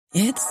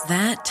It's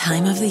that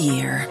time of the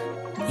year.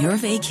 Your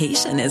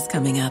vacation is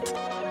coming up.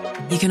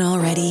 You can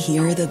already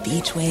hear the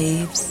beach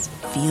waves,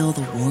 feel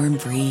the warm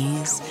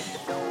breeze,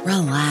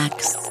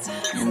 relax,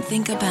 and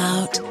think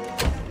about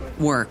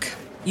work.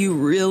 You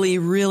really,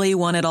 really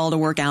want it all to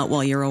work out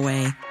while you're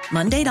away.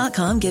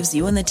 Monday.com gives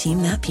you and the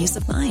team that peace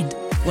of mind.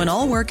 When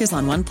all work is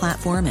on one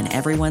platform and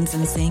everyone's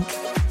in sync,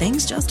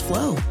 things just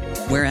flow.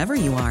 Wherever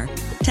you are,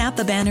 tap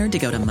the banner to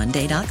go to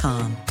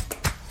Monday.com.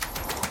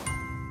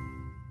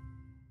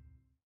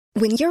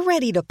 When you're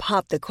ready to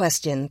pop the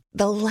question,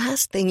 the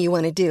last thing you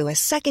want to do is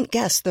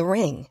second-guess the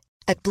ring.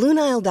 At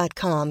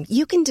BlueNile.com,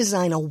 you can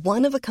design a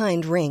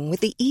one-of-a-kind ring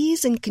with the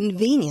ease and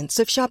convenience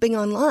of shopping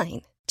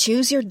online.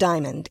 Choose your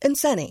diamond and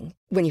setting.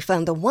 When you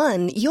find the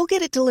one, you'll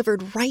get it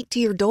delivered right to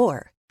your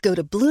door. Go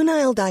to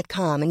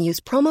BlueNile.com and use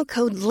promo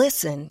code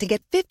LISTEN to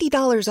get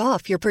 $50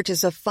 off your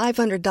purchase of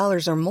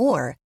 $500 or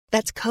more.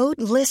 That's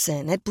code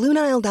LISTEN at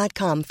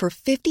BlueNile.com for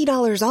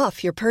 $50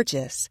 off your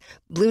purchase.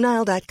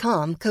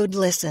 BlueNile.com, code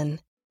LISTEN.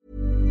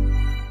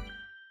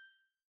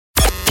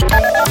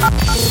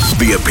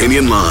 The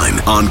Opinion Line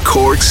on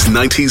Cork's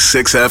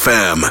 96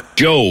 FM.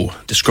 Joe,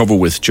 Discover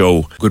with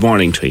Joe. Good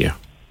morning to you.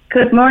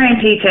 Good morning,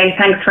 PJ.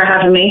 Thanks for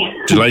having me.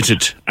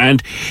 Delighted.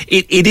 And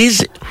it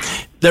is,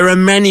 there are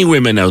many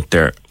women out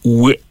there,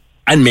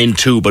 and men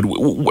too, but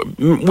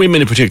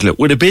women in particular,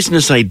 with a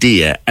business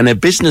idea, and a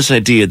business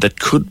idea that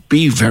could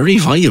be very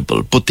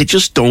viable, but they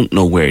just don't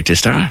know where to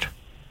start.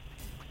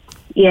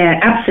 Yeah,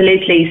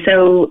 absolutely.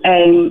 So,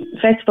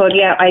 first of all,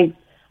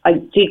 I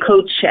do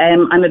coach.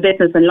 I'm a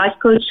business and life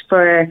coach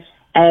for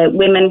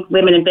women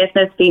in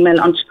business, female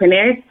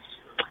entrepreneurs.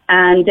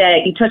 And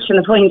you touched on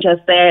the point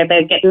just there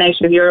about getting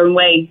out of your own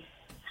way.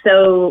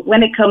 So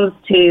when it comes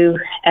to,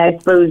 I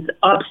suppose,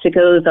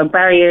 obstacles or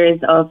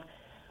barriers of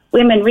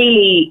women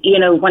really,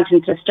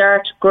 wanting to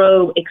start,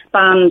 grow,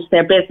 expand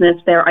their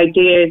business, their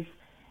ideas,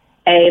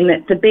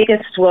 the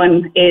biggest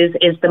one is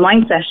the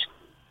mindset.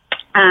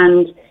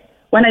 And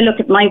when I look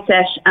at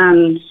mindset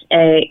and,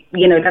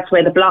 that's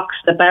where the blocks,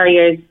 the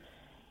barriers,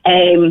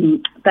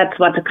 that's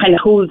what kind of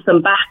holds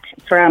them back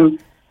from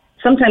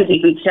sometimes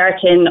even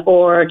starting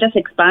or just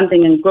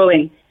expanding and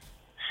growing.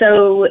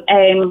 So,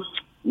 the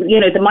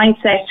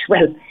mindset,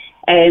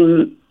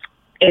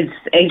 is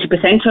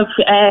 80% of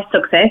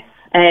success,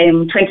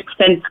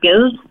 20%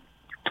 skills.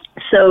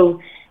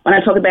 So when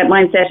I talk about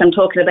mindset, I'm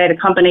talking about a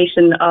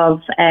combination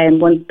of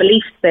one's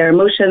beliefs, their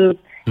emotions,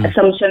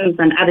 assumptions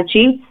and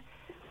attitudes.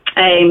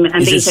 And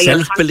is it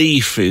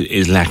self-belief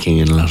is lacking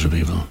in a lot of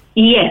people?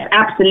 Yes,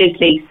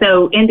 absolutely.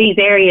 So in these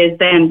areas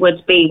then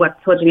would be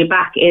what's holding you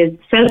back is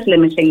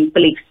self-limiting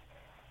beliefs.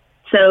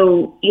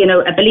 So,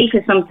 a belief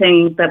is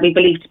something that we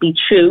believe to be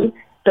true,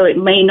 though it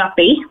may not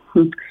be,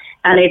 and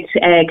it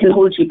can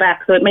hold you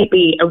back. So it may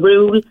be a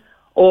rule,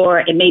 or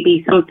it may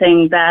be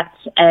something that,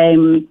 a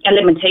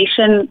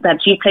limitation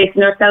that you place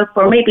in yourself,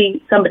 or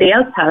maybe somebody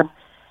else has.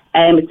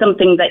 It's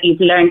something that you've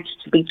learned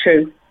to be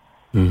true.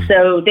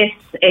 So this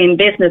in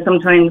business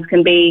sometimes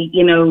can be,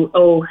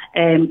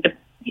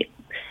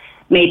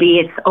 maybe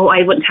it's,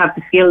 I wouldn't have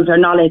the skills or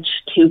knowledge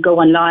to go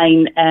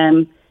online.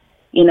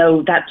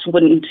 That's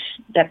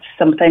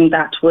something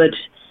that would,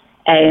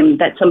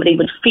 that somebody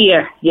would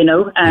fear,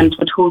 and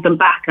would hold them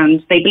back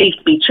and they believe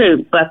to be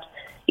true. But,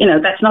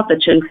 that's not the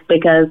truth,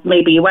 because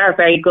maybe you are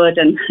very good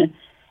and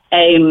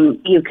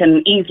you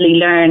can easily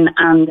learn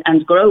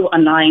and grow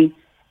online.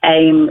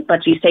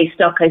 But you stay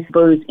stuck, I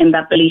suppose, in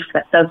that belief,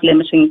 that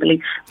self-limiting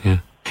belief. Yeah.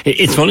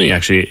 It's funny,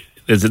 actually.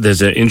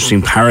 There's an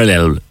interesting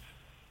parallel.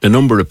 The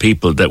number of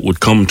people that would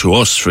come to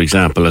us, for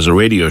example, as a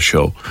radio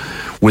show,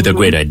 with a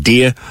great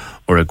idea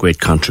or a great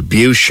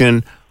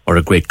contribution or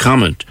a great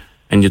comment,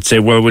 and you'd say,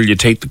 well, will you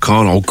take the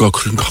call? Oh, God,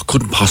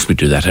 couldn't possibly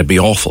do that. It'd be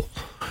awful.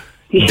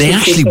 They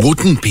actually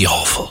wouldn't be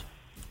awful.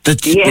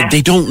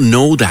 They don't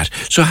know that.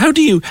 So how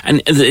do you,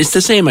 and it's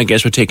the same, I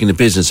guess, with taking the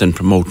business and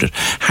promoting it.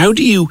 How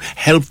do you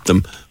help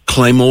them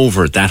climb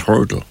over that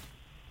hurdle?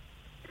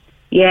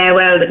 Yeah,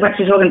 well, what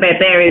you're talking about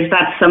there is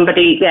that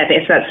somebody,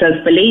 it's that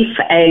self-belief,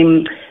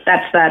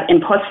 that's that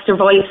imposter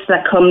voice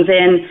that comes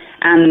in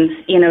and,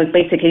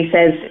 basically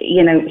says,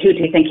 who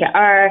do you think you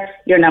are?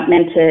 You're not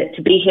meant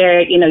to be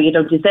here. You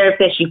don't deserve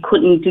this. You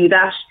couldn't do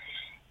that.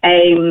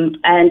 And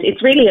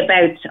it's really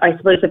about, I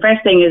suppose, the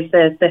first thing is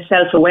the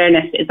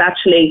self-awareness is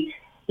actually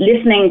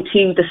listening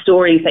to the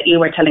stories that you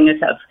were telling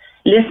yourself,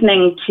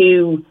 listening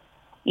to,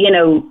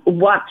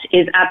 what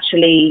is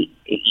actually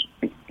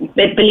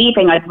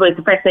believing. I suppose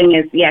the first thing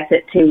is,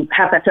 to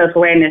have that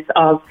self-awareness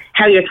of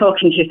how you're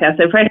talking to yourself.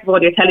 So first of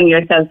all, you're telling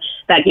yourself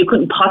that you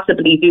couldn't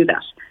possibly do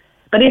that.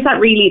 But is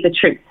that really the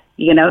truth,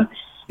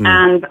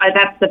 And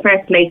that's the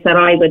first place that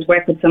I would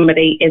work with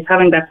somebody, is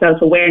having that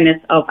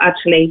self-awareness of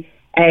actually,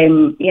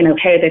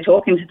 how they're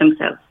talking to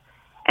themselves.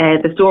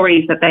 The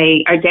stories that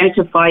they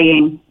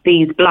identifying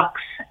these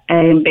blocks,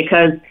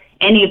 because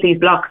any of these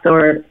blocks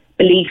or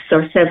beliefs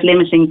or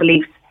self-limiting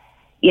beliefs,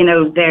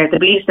 they're the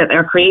beliefs that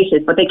are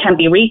created, but they can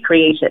be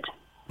recreated.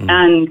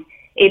 And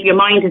if your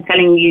mind is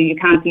telling you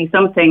can't do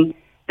something,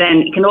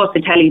 then it can also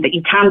tell you that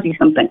you can do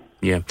something.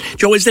 Yeah.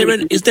 Joe, is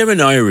there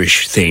an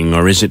Irish thing,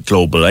 or is it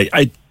global?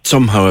 I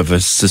somehow have a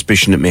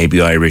suspicion it may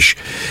be Irish.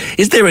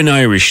 Is there an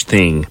Irish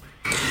thing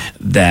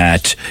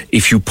that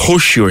if you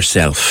push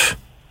yourself,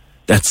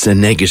 that's a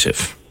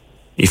negative?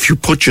 If you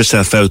put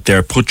yourself out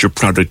there, put your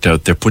product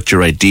out there, put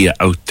your idea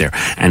out there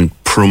and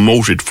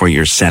promote it for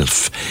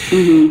yourself.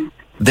 Mm-hmm.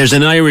 There's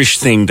an Irish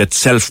thing that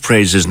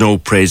self-praise is no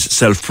praise,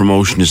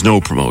 self-promotion is no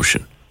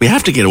promotion. We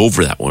have to get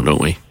over that one,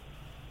 don't we?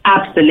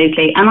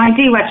 Absolutely. And I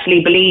do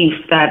actually believe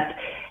that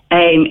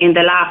in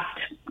the last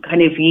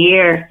kind of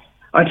year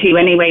or two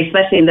anyway,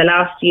 especially in the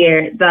last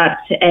year, that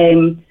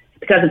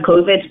because of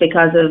COVID,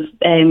 because of,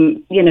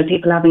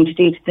 people having to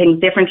do things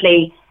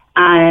differently,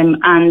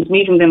 and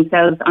moving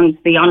themselves onto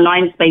the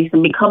online space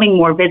and becoming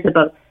more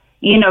visible,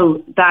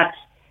 that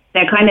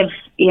they're kind of,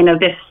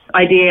 this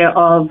idea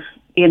of,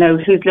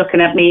 who's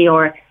looking at me,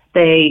 or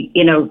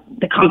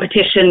the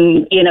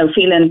competition,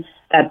 feeling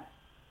that,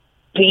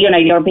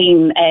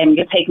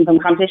 you're taken from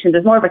competition.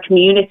 There's more of a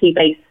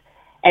community-based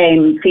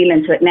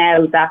feeling to it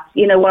now that,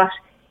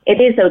 it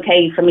is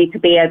okay for me to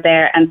be out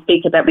there and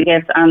speak about my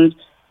gifts and,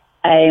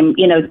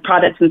 the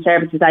products and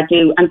services I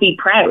do and be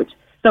proud.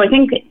 So I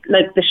think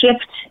the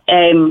shift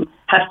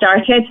has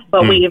started,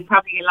 but we have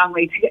probably a long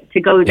way to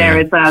go there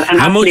as well. And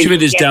how much of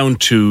it is down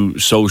to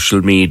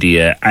social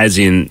media, as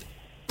in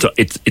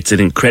it's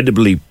an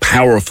incredibly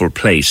powerful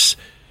place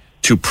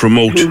to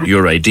promote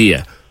your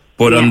idea.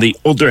 But on the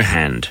other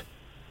hand,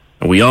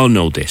 and we all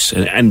know this,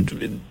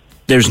 and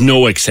there's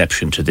no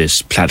exception to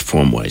this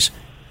platform-wise,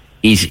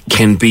 it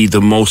can be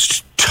the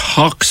most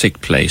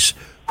toxic place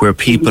where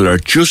people are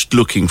just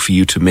looking for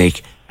you to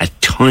make a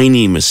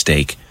tiny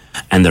mistake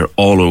and they're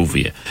all over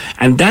you.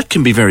 And that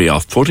can be very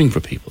off-putting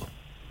for people.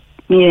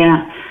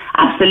 Yeah,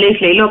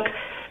 absolutely. Look,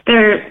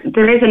 there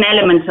is an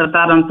element of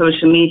that on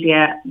social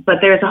media, but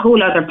there's a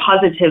whole other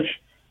positive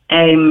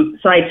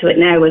side to it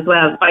now as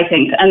well, I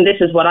think. And this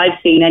is what I've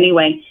seen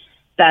anyway,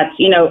 that,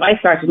 I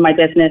started my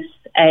business,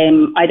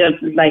 during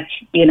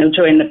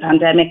the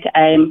pandemic,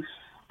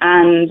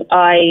 and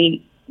I,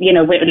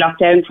 went locked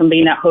down from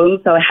being at home,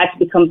 so I had to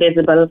become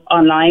visible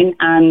online.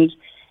 And,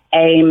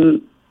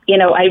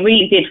 I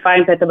really did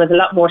find that there was a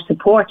lot more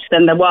support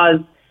than there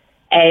was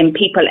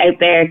people out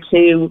there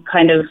to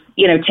kind of,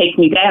 take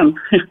me down.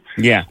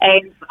 Yeah.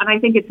 And I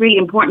think it's really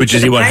important. Which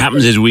is what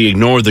happens is we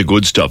ignore the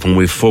good stuff and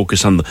we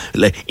focus on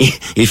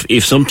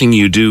if something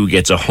you do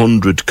gets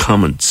 100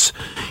 comments,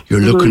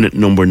 you're looking at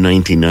number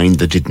 99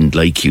 that didn't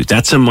like you.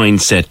 That's a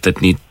mindset that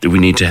we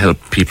need to help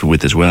people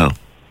with as well.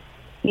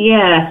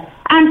 Yeah.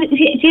 And,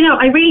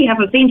 I really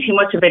haven't seen too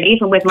much of it,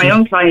 even with my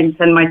own clients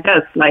and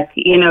myself,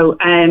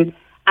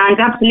 and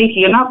absolutely,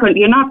 you're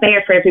not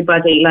there for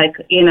everybody.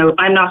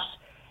 I'm not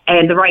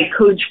the right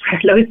coach for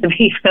loads of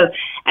people,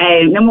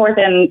 no more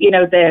than,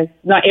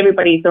 not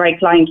everybody's the right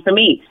client for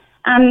me.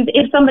 And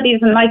if somebody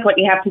doesn't like what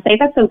you have to say,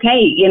 that's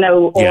okay,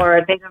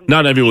 or they don't.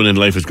 Not everyone in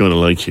life is going to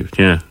like you.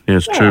 Yeah,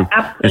 it's true.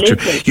 Absolutely.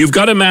 It's true. You've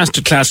got a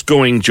masterclass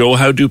going, Joe.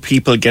 How do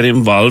people get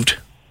involved?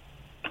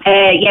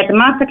 The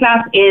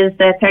masterclass is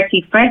the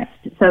 31st,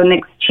 so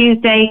next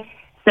Tuesday.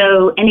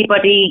 So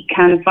anybody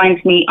can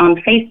find me on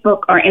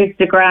Facebook or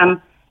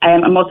Instagram.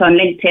 I'm also on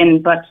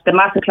LinkedIn, but the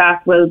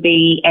masterclass will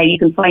be, you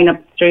can sign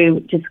up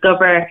through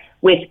Discover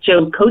with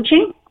Joe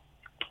Coaching.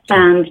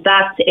 And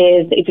that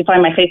is, if you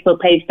find my Facebook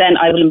page, then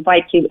I will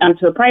invite you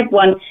onto a private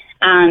one,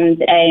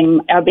 and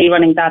I'll be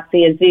running that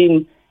via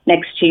Zoom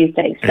next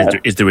Tuesday. So.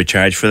 Is there a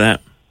charge for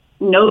that?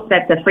 No,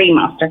 that's a free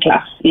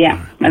masterclass,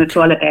 and it's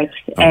all about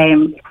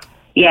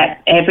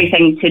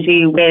everything to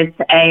do with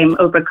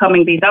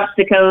overcoming these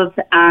obstacles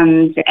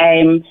and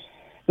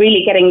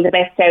really getting the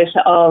best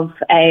out of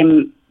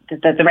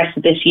the rest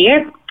of this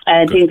year,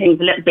 doing things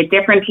a little bit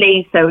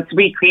differently. So it's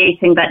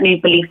recreating that new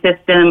belief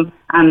system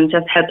and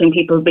just helping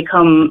people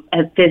become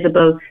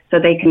visible so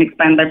they can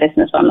expand their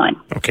business online.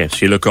 Okay,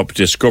 so you look up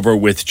Discover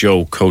with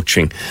Joe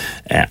Coaching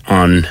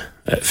on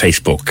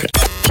Facebook.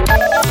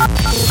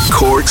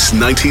 Cork's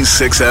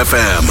 96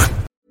 FM.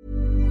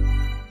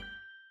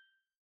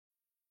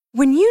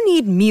 When you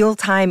need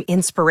mealtime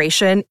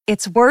inspiration,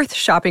 it's worth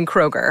shopping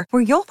Kroger,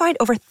 where you'll find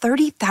over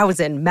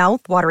 30,000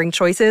 mouth-watering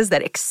choices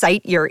that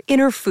excite your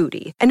inner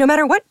foodie. And no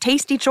matter what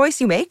tasty choice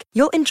you make,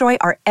 you'll enjoy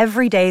our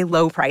everyday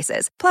low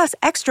prices, plus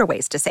extra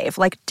ways to save,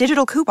 like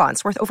digital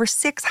coupons worth over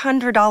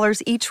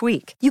 $600 each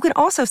week. You can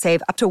also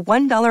save up to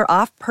 $1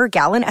 off per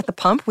gallon at the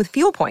pump with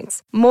fuel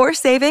points. More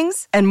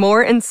savings and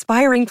more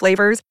inspiring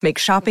flavors make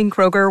shopping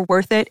Kroger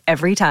worth it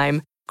every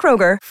time.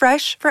 Kroger,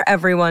 fresh for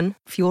everyone.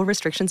 Fuel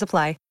restrictions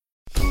apply.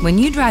 When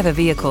you drive a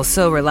vehicle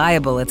so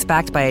reliable it's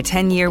backed by a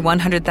 10-year,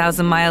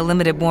 100,000-mile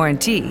limited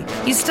warranty,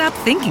 you stop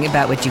thinking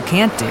about what you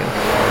can't do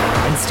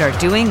and start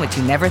doing what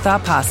you never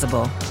thought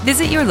possible.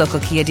 Visit your local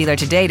Kia dealer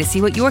today to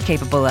see what you're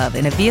capable of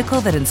in a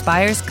vehicle that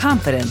inspires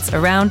confidence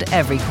around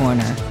every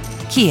corner.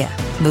 Kia,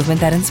 movement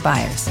that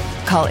inspires.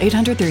 Call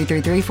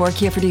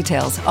 800-333-4KIA for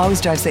details.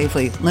 Always drive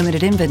safely.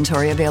 Limited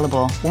inventory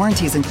available.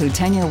 Warranties include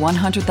 10-year,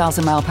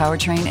 100,000-mile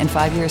powertrain and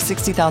 5-year,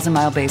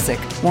 60,000-mile basic.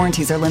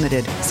 Warranties are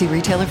limited. See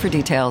retailer for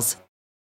details.